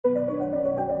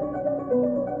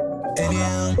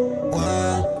A.D.M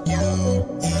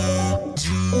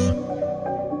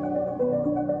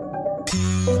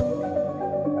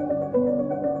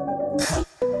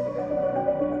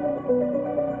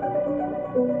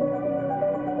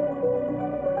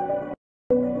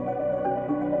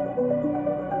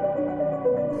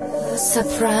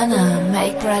Soprano,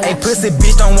 make production. Hey, pussy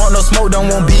bitch, don't want no smoke,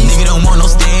 don't want beef. Nigga don't want no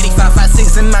static.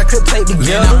 556 in my clip, take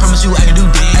together. Man, I promise you I can do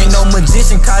damage. Ain't no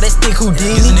magician, call that stick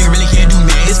Houdini. This nigga really can't do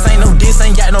man. This ain't no diss,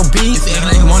 ain't got no beef. If you acting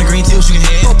like you want a green tips, you can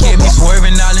have. Get me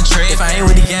swerving all in trap. If I ain't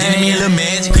with the gang, then me a little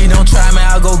magic. Please don't try me,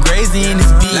 I'll go crazy in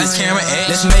this beat. Let's camera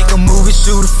act. Let's make a movie,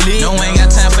 shoot a flick. No, ain't got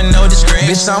time for no discretion.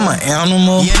 Bitch, I'm an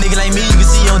animal. Yeah, nigga like me, you can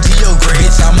see on Geo Grade.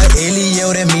 Bitch, I'm an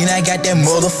Elio, that mean I got that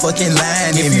motherfucking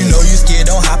line. If you know you scared,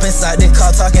 don't hop inside the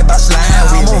car talking about slime.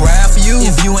 I'ma ride for you.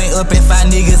 If you ain't up and 5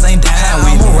 niggas ain't down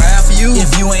with me. I'ma ride for you.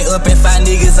 If you ain't up and 5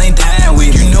 niggas ain't down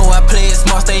with me. You know I play it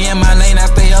smart, stay in my lane, I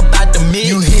stay up out the mix.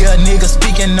 You hear a nigga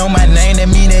speaking on my name, that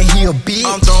mean that he a bitch.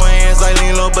 I'm throwing hands like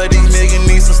lean low, but these niggas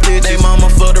need some stitches. They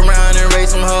mama fucked around and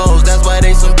raised some hoes, that's why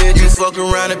they some bitches. You fuck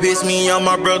around and piss me on,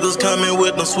 my brothers coming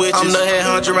with them switches. I'm the head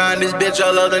hunter around this bitch,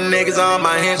 all other niggas on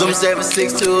my hands. Them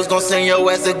 762s gon' send your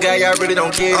ass a guy, I really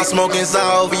don't care. I'm smoking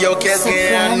saw over your casket,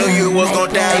 and I knew you was gon'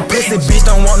 die. Hey, pussy bitch,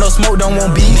 don't want no smoke, don't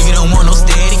want beef. Nigga don't want no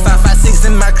static. 556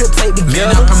 in my clip, take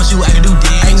together. Man, I promise you I can do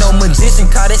damage. Ain't no magician,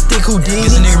 call that stick Houdini.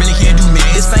 This nigga really can't do man.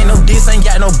 This ain't no diss, ain't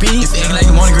got no beef. If you acting like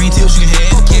you want a green tips, you can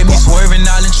have. Get me swerving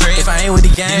all in trap. If I ain't with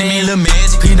the gang, then me a little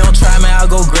magic. Please don't try me, I'll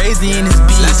go crazy in this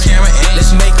beat. Let's camera act.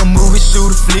 Let's make a movie,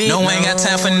 shoot a flick. No, ain't got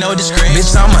time for no discretion.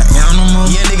 Bitch, I'm an animal.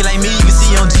 Yeah, nigga like me, you can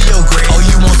see on Geo Grade. Oh,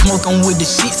 you want smoke, I'm with the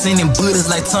shit, sending bullets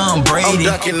like Tom Brady.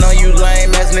 I'm ducking on you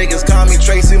lame ass niggas, call me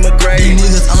Tracy McGrady. These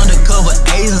niggas undercover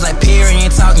agents like Perry,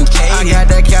 ain't talking Katie. I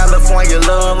got that California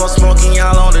love, I'm smoking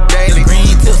y'all on the daily.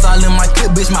 Green tips all in my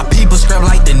clip, bitch, my people scrap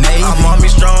like the Navy. I'm on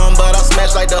me strong, but I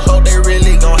smash like the hoe, they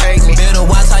really gon' hate me. Better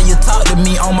watch how you talk to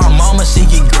me, on my mama, she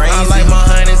get crazy. I like my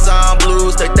hundreds on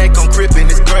blues, they think I'm crippin',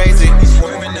 it's crazy.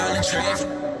 Swerving all in traffic,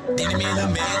 then me a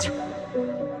little magic.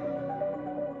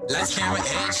 Lights, camera,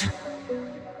 action.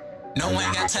 No,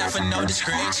 ain't got time for no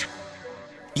discretion.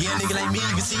 Yeah, nigga like me,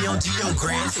 you can see on Geo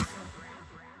Grade.